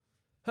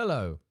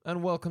Hello,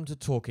 and welcome to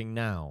Talking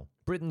Now,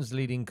 Britain's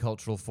leading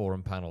cultural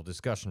forum panel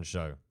discussion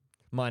show.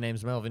 My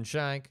name's Melvin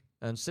Shagg,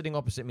 and sitting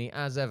opposite me,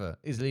 as ever,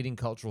 is leading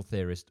cultural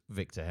theorist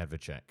Viktor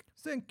Hedvacek.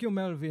 Thank you,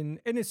 Melvin.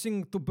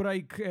 Anything to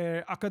break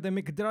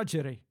academic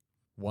drudgery.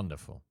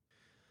 Wonderful.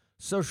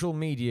 Social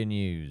media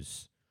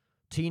news.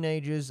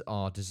 Teenagers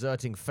are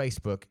deserting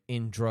Facebook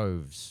in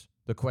droves.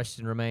 The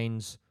question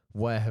remains,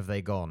 where have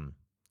they gone?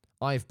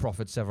 I've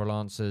proffered several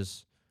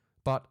answers,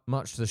 but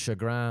much to the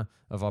chagrin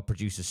of our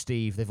producer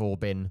Steve, they've all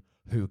been,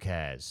 who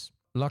cares?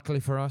 Luckily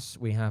for us,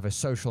 we have a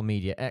social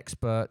media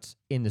expert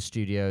in the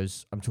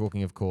studios. I'm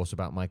talking, of course,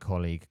 about my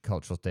colleague,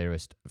 cultural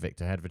theorist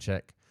Viktor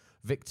Hedvacek.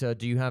 Viktor,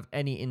 do you have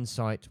any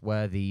insight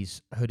where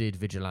these hooded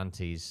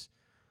vigilantes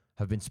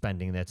have been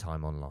spending their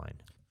time online?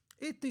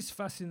 It is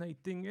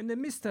fascinating and a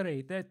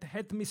mystery that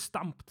had me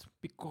stumped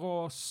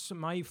because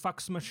my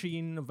fax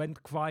machine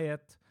went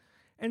quiet.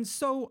 And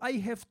so I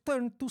have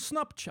turned to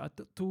Snapchat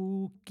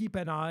to keep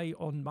an eye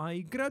on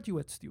my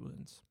graduate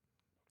students.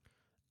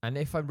 And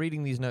if I'm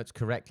reading these notes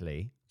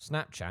correctly,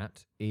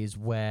 Snapchat is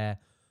where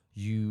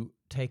you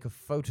take a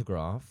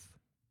photograph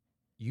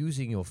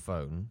using your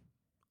phone.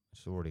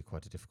 It's already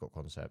quite a difficult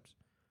concept.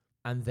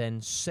 And then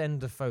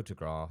send the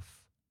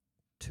photograph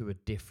to a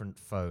different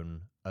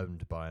phone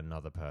owned by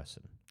another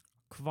person.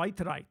 Quite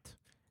right.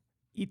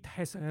 It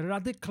has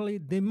radically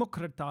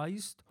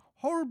democratized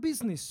whole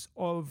business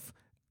of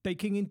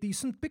taking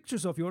indecent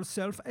pictures of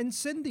yourself and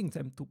sending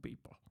them to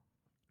people.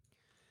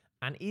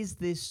 And is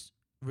this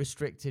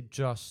restricted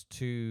just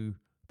to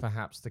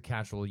perhaps the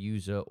casual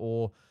user,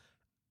 or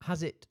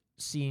has it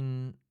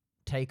seen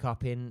take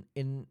up in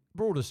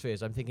broader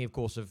spheres? I'm thinking, of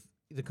course, of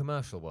the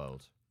commercial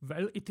world.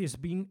 Well, it has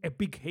been a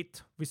big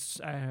hit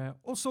with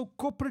also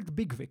corporate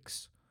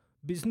bigwigs.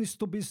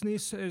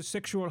 Business-to-business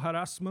sexual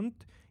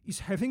harassment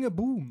is having a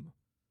boom.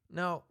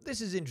 Now,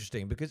 this is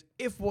interesting because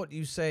if what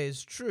you say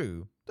is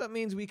true, that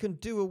means we can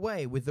do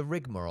away with the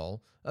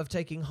rigmarole of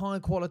taking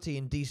high-quality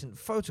and decent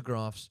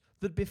photographs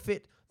that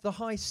befit the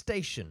high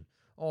station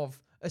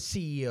of a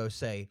CEO,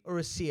 say, or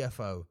a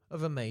CFO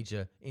of a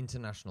major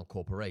international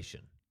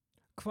corporation.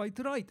 Quite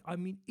right. I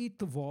mean,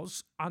 it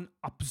was an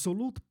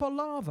absolute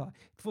palaver.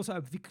 It was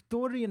a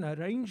Victorian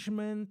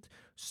arrangement.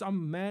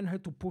 Some man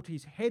had to put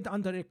his head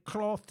under a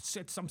cloth,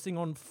 set something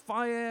on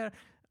fire,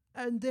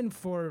 and then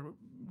for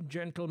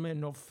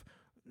gentlemen of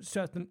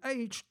certain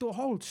age to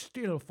hold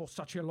still for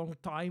such a long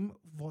time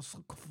was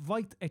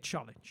quite a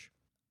challenge.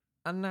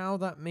 And now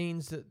that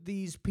means that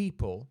these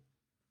people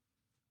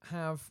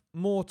have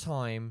more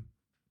time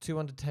to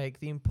undertake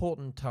the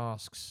important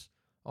tasks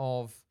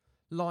of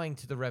lying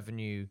to the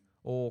revenue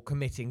or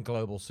committing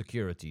global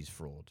securities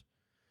fraud.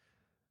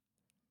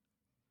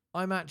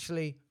 I'm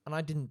actually, and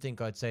I didn't think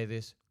I'd say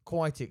this,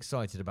 quite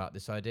excited about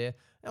this idea.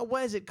 Now,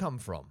 where's it come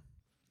from?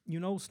 You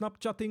know,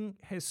 Snapchatting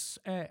has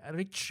a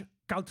rich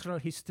cultural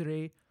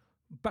history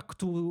back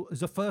to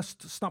the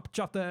first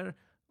Snapchatter,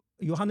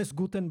 Johannes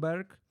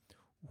Gutenberg,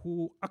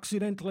 who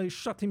accidentally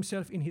shot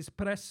himself in his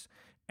press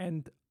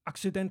and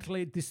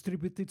accidentally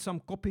distributed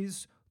some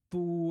copies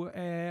to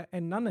a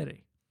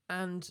nunnery.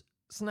 And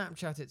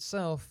Snapchat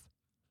itself,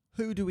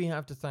 who do we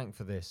have to thank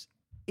for this?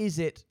 Is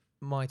it,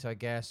 might I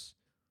guess,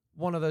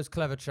 one of those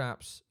clever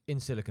chaps in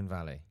Silicon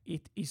Valley?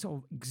 It is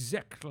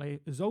exactly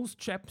those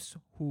chaps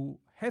who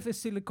have a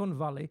Silicon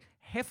Valley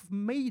have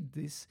made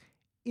this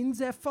in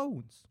their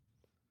phones.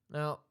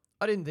 Now,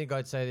 I didn't think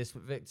I'd say this,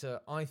 but Viktor,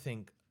 I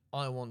think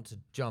I want to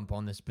jump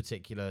on this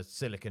particular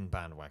Silicon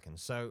bandwagon.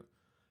 So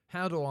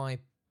how do I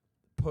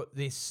put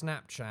this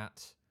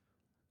Snapchat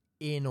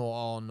in or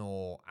on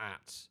or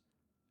at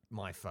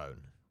my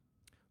phone?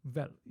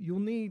 Well, you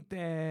need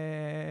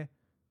a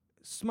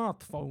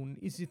smartphone.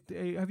 Is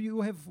it? Have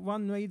you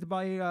one made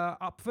by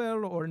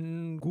Apple or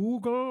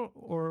Google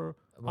or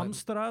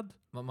Amstrad?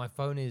 My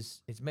phone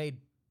it's made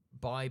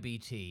by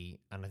BT,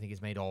 and I think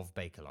it's made of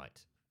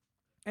Bakelite.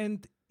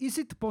 And is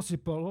it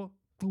possible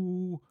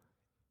to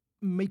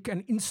make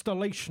an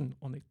installation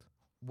on it?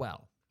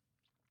 Well,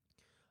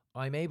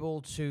 I'm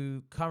able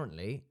to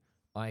currently.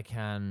 I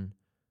can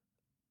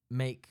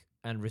make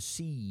and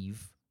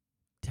receive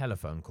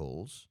telephone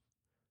calls.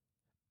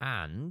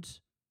 And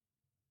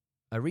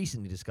I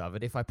recently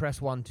discovered if I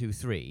press 1, 2,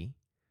 3,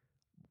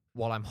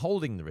 while I'm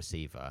holding the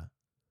receiver,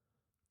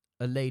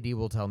 a lady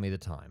will tell me the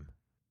time.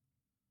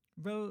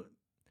 Well,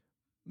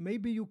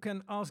 maybe you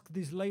can ask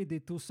this lady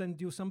to send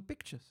you some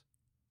pictures.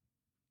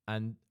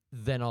 And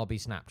then I'll be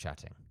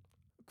Snapchatting.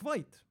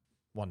 Quite.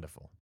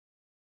 Wonderful.